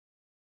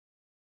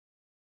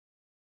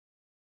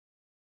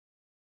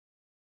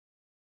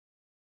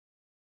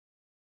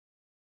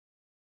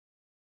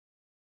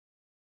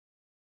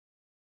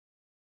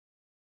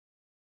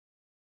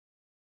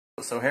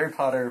So Harry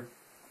Potter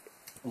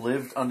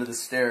lived under the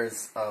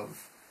stairs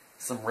of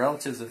some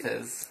relatives of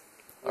his.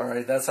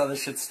 Alright, that's how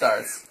this shit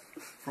starts.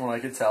 From what I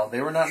could tell.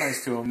 They were not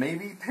nice to him.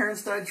 Maybe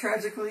parents died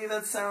tragically,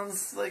 that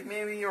sounds like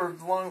maybe, or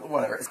long,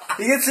 whatever.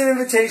 He gets an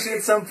invitation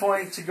at some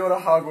point to go to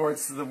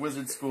Hogwarts, to the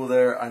wizard school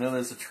there. I know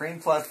there's a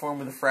train platform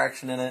with a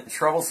fraction in it.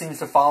 Trouble seems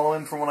to follow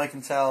him, from what I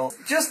can tell.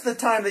 Just the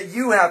time that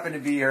you happen to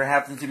be here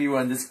happens to be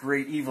when this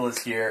great evil is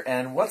here.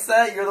 And what's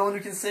that? You're the one who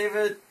can save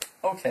it?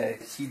 Okay.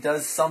 He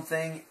does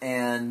something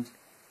and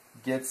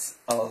gets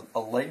a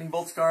lightning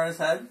bolt scar on his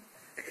head.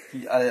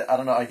 I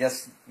don't know, I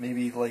guess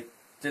maybe, like,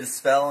 did a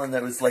spell and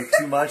that was, like,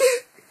 too much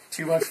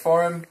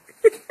for him.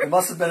 It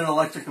must have been an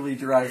electrically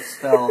derived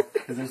spell,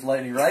 because there's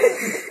lightning, right?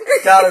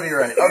 Gotta be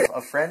right. Okay.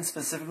 A friend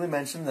specifically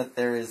mentioned that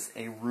there is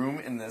a room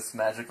in this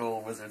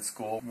magical wizard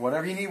school.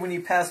 Whatever you need when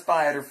you pass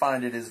by it or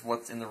find it is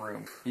what's in the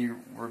room. He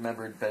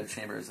remembered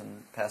bedchambers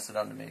and passed it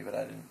on to me, but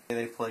I didn't.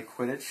 They play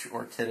Quidditch,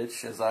 or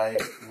Kidditch, as I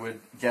would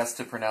guess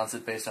to pronounce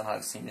it based on how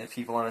I've seen it.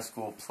 People in our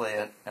school play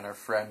it, and our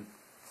friend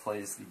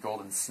plays the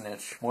Golden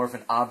Snitch. More of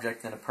an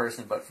object than a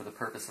person, but for the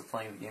purpose of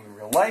playing the game in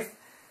real life,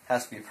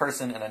 has to be a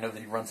person, and I know that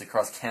he runs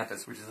across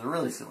campus, which is a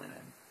really silly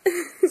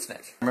name.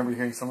 Snitch. I remember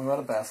hearing something about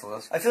a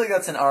basilisk. I feel like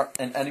that's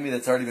an enemy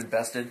that's already been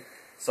bested,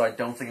 so I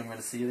don't think I'm going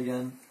to see it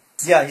again.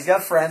 Yeah, he's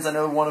got friends. I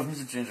know one of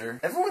them's a ginger.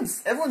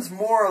 Everyone's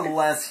more or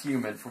less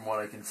human, from what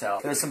I can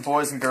tell. There's some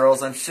boys and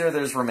girls. I'm sure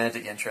there's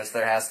romantic interest.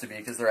 There has to be,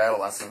 because they're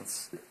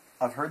adolescents.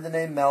 I've heard the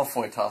name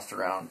Malfoy tossed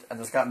around, and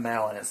it's got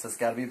Mal in it, so it's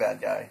got to be a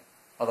bad guy.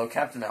 Although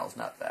Captain Mal's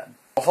not bad.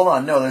 Oh, hold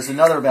on, no, there's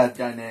another bad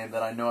guy name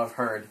that I know I've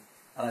heard.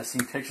 And I've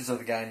seen pictures of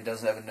the guy and he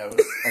doesn't have a nose.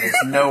 And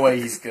there's no way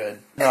he's good.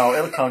 No,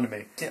 it'll come to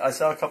me. I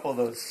saw a couple of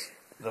those,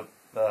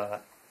 the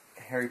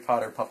Harry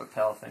Potter Puppet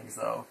Pal things,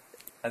 though.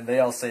 And they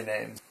all say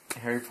names.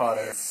 Harry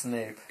Potter,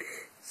 Snape,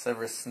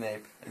 Severus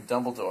Snape, and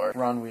Dumbledore.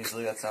 Ron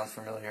Weasley, that sounds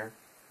familiar.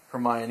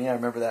 Hermione, I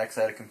remember that because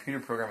I had a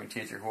computer programming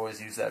teacher who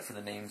always used that for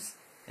the names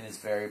in his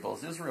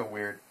variables. It was real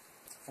weird.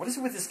 What is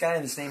it with this guy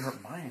and his name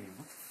Hermione?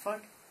 What the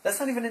fuck? That's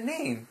not even a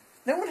name.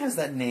 No one has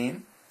that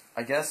name.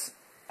 I guess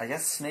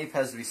Snape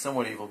has to be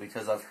somewhat evil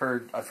because I've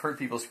heard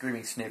people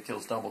screaming Snape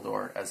kills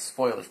Dumbledore as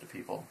spoilers to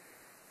people.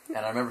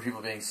 And I remember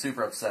people being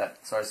super upset,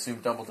 so I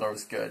assumed Dumbledore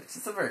was good.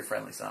 It's a very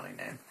friendly sounding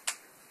name.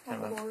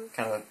 Kind of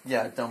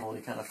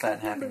Dumbledore, kind of fat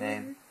and happy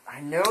name. I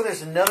know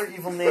there's another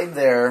evil name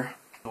there.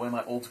 The way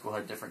my old school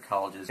had different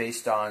colleges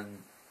based on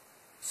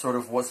sort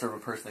of what sort of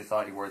a person they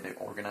thought you were, they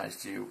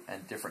organized you,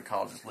 and different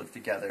colleges lived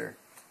together.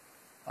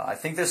 I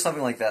think there's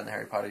something like that in the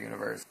Harry Potter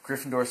universe.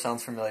 Gryffindor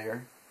sounds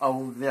familiar.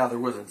 Oh, yeah, they're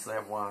wizards. They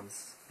have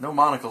wands. No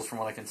monocles from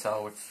what I can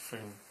tell, which...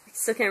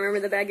 Still can't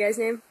remember the bad guy's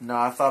name? No,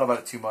 I've thought about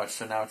it too much,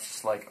 so now it's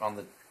just, like, on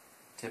the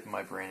tip of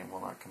my brain and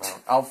will not come out.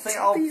 I'll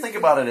think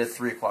about it at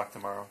 3 o'clock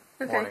tomorrow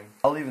morning.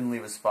 I'll even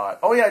leave a spot.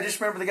 Oh, yeah, I just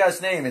remember the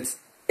guy's name. It's...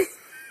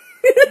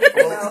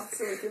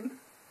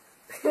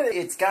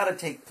 It's gotta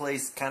take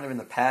place kind of in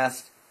the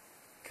past,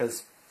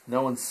 because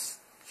no one's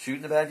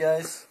shooting the bad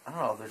guys. I don't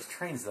know, there's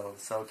trains, though,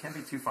 so it can't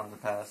be too far in the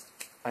past.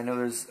 I know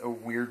there's a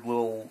weird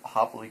little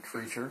hobbly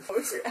creature.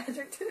 What's your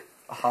adjective?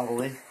 A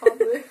hobbly.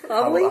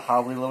 Hobbly? A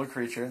hobbly little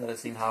creature that I've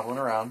seen hobbling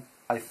around.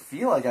 I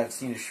feel like I've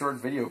seen a short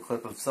video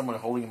clip of someone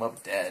holding him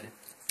up dead.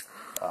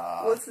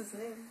 What's his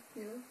name?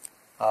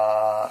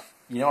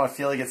 You know, I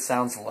feel like it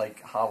sounds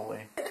like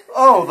hobbly.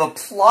 Oh, the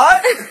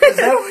plot? Is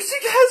that what you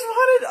guys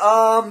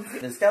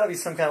wanted? There's gotta be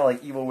some kind of,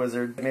 like, evil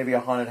wizard. Maybe a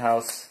haunted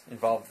house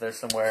involved there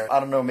somewhere.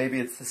 I don't know, maybe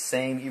it's the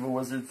same evil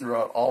wizard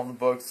throughout all of the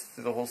books,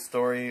 through the whole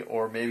story,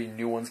 or maybe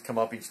new ones come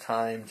up each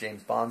time,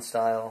 James Bond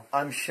style.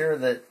 I'm sure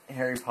that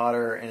Harry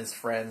Potter and his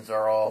friends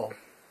are all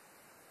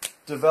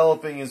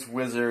developing as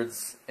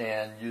wizards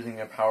and using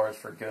their powers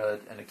for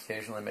good and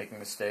occasionally making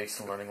mistakes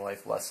and learning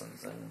life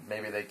lessons, and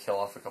maybe they kill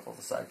off a couple of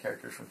the side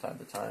characters from time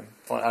to time.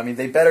 I mean,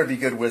 they better be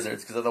good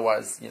wizards, because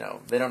otherwise, you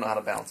know, they don't know how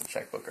to balance a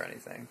checkbook or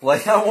anything.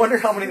 Like, I wonder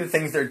how many of the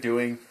things they're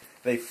doing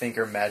they think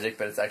are magic,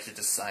 but it's actually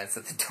just science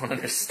that they don't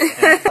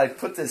understand. I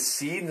put this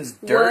seed in this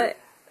dirt,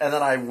 and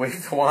then I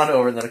waved the wand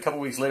over, and then a couple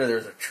weeks later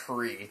there's a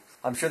tree.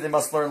 I'm sure they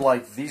must learn,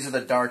 like, these are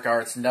the dark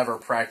arts, never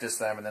practice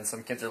them, and then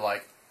some kids are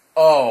like,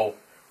 oh,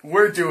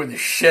 we're doing the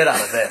shit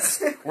out of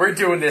this. We're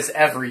doing this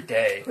every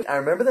day. I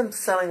remember them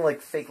sounding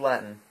like fake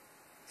Latin.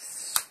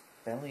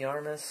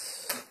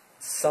 Spelliarmus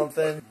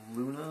something.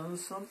 Luna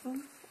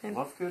something?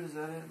 Lovegood, is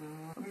that it?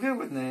 No. I'm good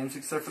with names,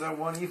 except for that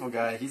one evil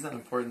guy. He's not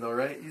important though,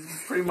 right? He's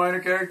a pretty minor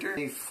character.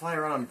 They fly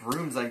around on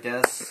brooms, I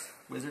guess.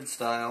 Wizard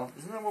style.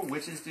 Isn't that what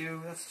witches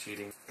do? That's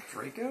cheating.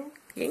 Draco?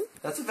 Yeah.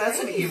 That's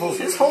an evil...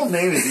 His whole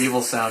name is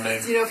evil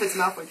sounding. Do you know if it's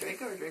Malfoy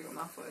Draco or Draco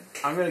Malfoy?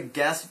 I'm gonna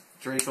guess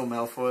Draco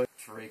Malfoy.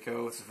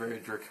 Draco, it's a very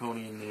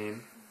draconian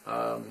name.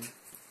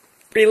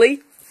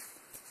 Really?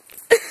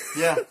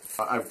 Yeah.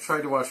 I've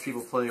tried to watch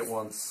people play it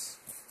once.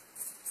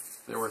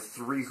 There were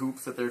 3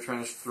 hoops that they were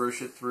trying to throw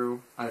shit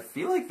through. I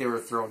feel like they were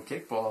throwing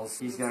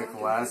kickballs. He's got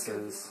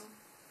glasses.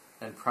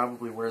 And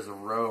probably wears a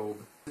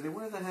robe. Do they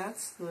wear the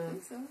hats? The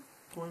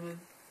pointed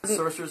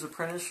Sorcerer's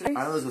Apprentice shit?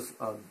 I know there's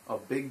a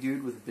big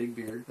dude with a big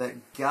beard. That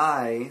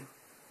guy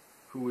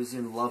who was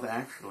in Love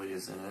Actually,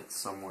 is in it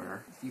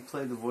somewhere. He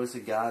played the voice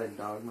of God in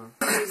Dogma.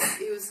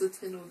 He was the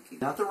Tin Old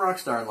Keeper. Not the rock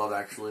star in Love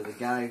Actually, the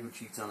guy who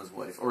cheats on his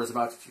wife, or is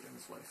about to cheat on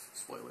his wife.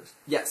 Spoilers.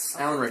 Yes,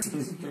 Alan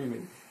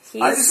Rickman.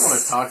 I just want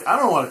to talk. I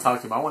don't want to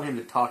talk to him. I want him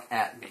to talk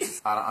at me.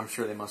 I'm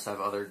sure they must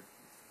have other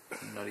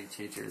nutty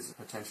teachers,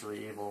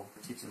 potentially evil,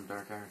 teach them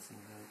dark arts. And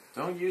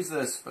don't use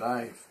this, but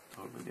I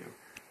totally do.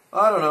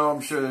 I don't know.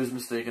 I'm sure there's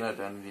mistaken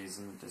identities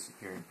and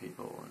disappearing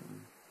people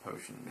and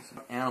potions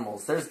and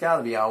animals. There's got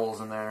to be owls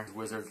in there.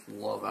 Wizards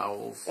love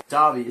owls.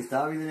 Dobby. Is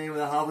Dobby the name of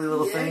the hobbly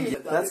little thing? Yeah,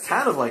 that's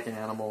kind of like an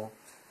animal.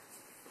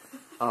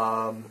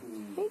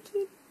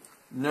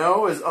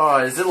 No,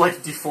 is it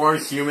like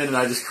deformed human and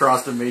I just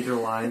crossed a major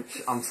line?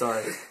 I'm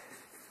sorry.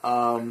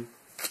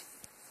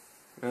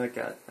 That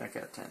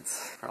got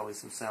tense. Probably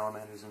some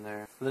salamanders in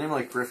there. With a name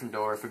like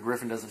Gryffindor, if a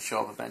Griffin doesn't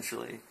show up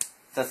eventually,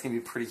 that's going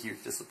to be a pretty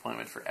huge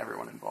disappointment for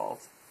everyone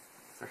involved.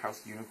 Their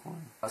house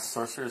unicorn. A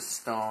sorcerer's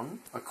stone.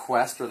 A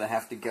quest where they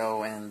have to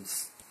go and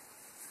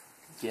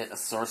get a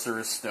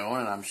sorcerer's stone,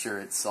 and I'm sure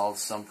it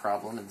solves some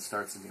problem and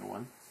starts a new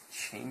one.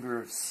 Chamber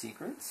of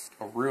Secrets.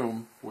 A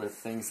room with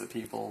things that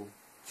people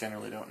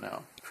generally don't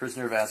know.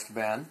 Prisoner of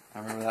Azkaban. I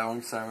remember that one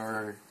because I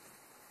remember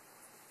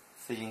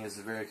thinking it was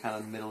a very kind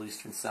of Middle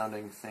Eastern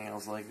sounding thing. I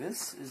was like,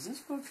 is this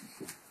book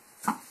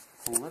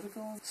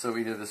political? So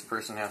either this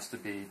person has to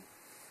be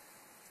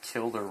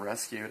killed or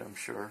rescued, I'm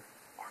sure.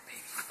 Or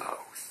maybe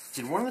both.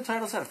 Did one of the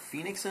titles have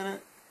Phoenix in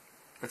it?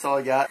 That's all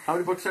I got. How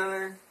many books are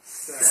there?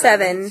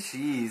 7.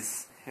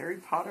 Jeez. Harry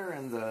Potter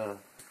and the...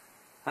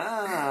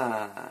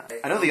 I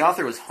know the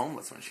author was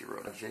homeless when she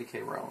wrote it.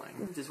 J.K.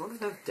 Rowling. Does one of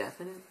them have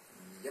death in it?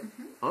 Yep.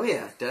 Oh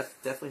yeah,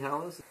 Deathly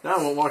Hallows. Now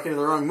I won't walk into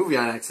the wrong movie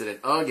on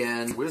accident.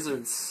 Again.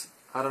 Wizards,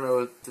 I don't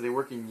know, do they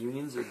work in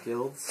unions or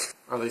guilds?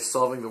 Are they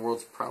solving the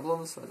world's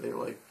problems? Are they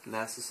like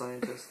NASA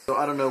scientists? So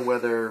I don't know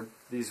whether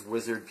these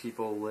wizard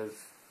people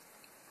live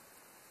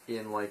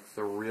in like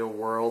the real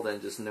world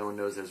and just no one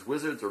knows there's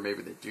wizards, or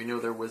maybe they do know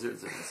they're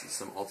wizards and this is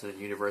some alternate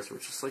universe where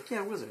it's just like,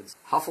 yeah, wizards.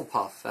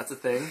 Hufflepuff, that's a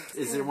thing.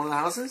 Is it one of the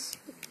houses?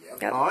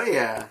 Yep. Oh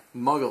yeah.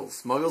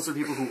 Muggles. Muggles are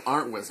people who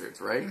aren't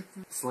wizards, right?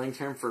 Slang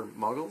term for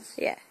muggles?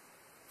 Yeah.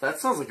 That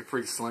sounds like a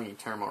pretty slangy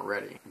term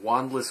already.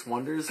 Wandless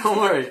wonders? Don't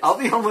worry, I'll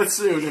be homeless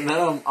soon, and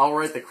then I'll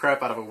write the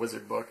crap out of a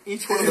wizard book.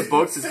 Each one of the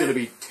books is going to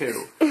be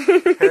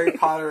 2. Harry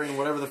Potter and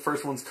whatever the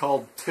first one's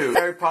called, 2.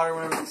 Harry Potter and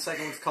whatever the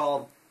second one's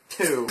called,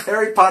 2.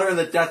 Harry Potter and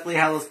the Deathly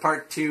Hallows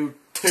Part 2,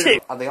 2.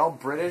 Are they all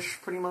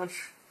British, pretty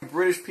much?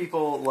 British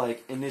people,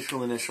 like, initial,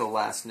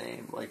 last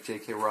name, like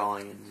J.K.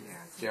 Rowling and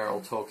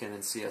Gerald Tolkien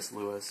and C.S.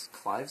 Lewis.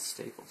 Clive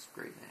Staples,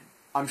 great name.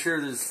 I'm sure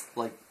there's,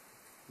 like,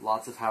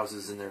 lots of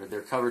houses in there.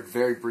 They're covered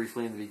very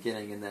briefly in the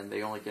beginning, and then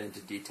they only get into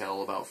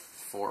detail about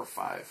 4 or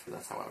 5.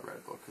 That's how I read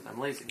a book, because I'm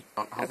lazy.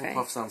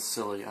 Hufflepuff sounds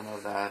silly, I know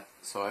that,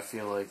 so I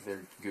feel like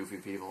they're goofy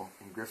people.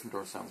 And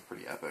Gryffindor sounds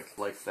pretty epic.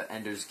 Like the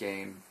Ender's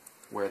Game,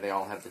 where they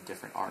all have the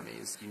different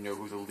armies. You know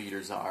who the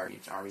leaders are.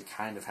 Each army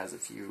kind of has a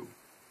few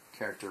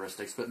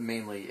characteristics, but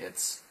mainly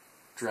it's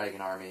Dragon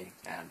Army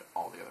and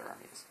all the other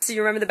armies. So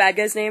you remember the bad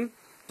guy's name?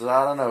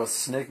 I don't know,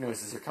 snake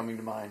noises are coming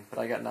to mind, but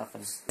I got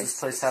nothing. Does this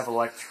place have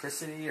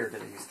electricity, or do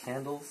they use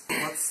candles?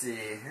 Let's see,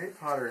 Harry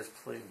Potter is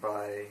played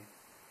by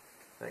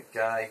that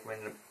guy who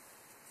ended up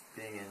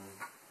being in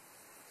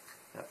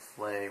that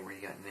play where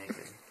he got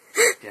naked.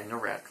 Daniel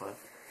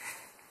Radcliffe.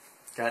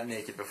 Got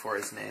naked before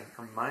his name.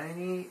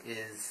 Hermione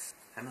is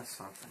Emma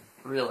something.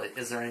 Really?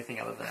 Is there anything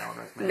other than Alan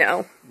Rickman?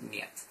 No.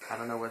 Yet. I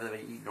don't know whether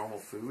they eat normal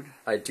food.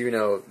 I do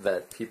know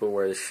that people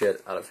wear the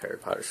shit out of Harry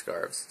Potter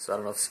scarves. So I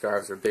don't know if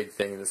scarves are a big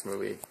thing in this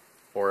movie,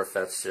 or if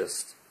that's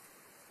just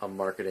a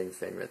marketing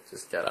thing that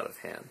just got out of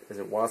hand. Is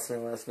it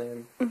Watson her last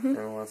name? Mm-hmm.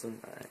 Emma Watson?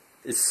 Alright.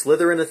 Is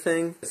Slytherin a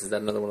thing? Is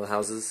that another one of the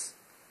houses?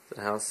 Is it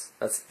a house?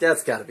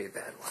 That's gotta be a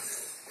bad one.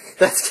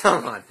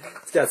 Come on.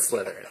 It's got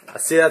Slytherin.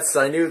 See,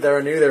 I knew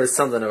there was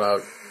something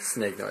about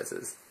snake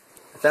noises.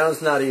 If that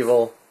one's not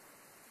evil,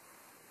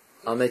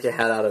 I'll make a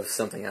hat out of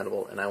something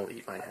edible, and I will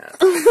eat my hat.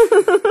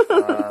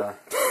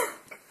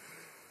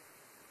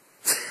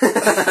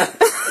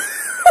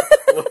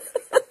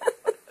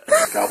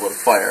 Goblet of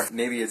Fire.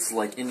 Maybe it's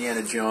like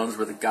Indiana Jones,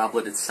 where the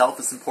goblet itself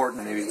is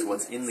important. Maybe it's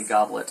what's in the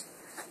goblet.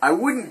 I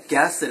wouldn't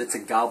guess that it's a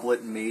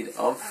goblet made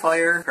of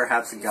fire.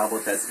 Perhaps a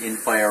goblet that's in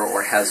fire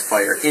or has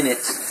fire in it.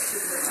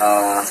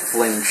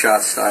 Flaming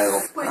shot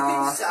style.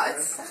 Flaming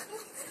shots.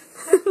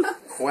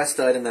 Quest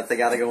item that they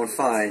gotta go and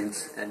find,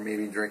 and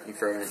maybe drinking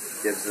from it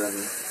gives them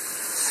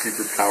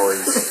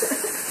superpowers,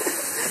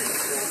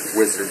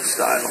 wizard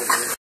style.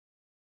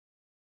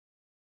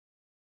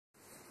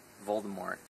 Voldemort.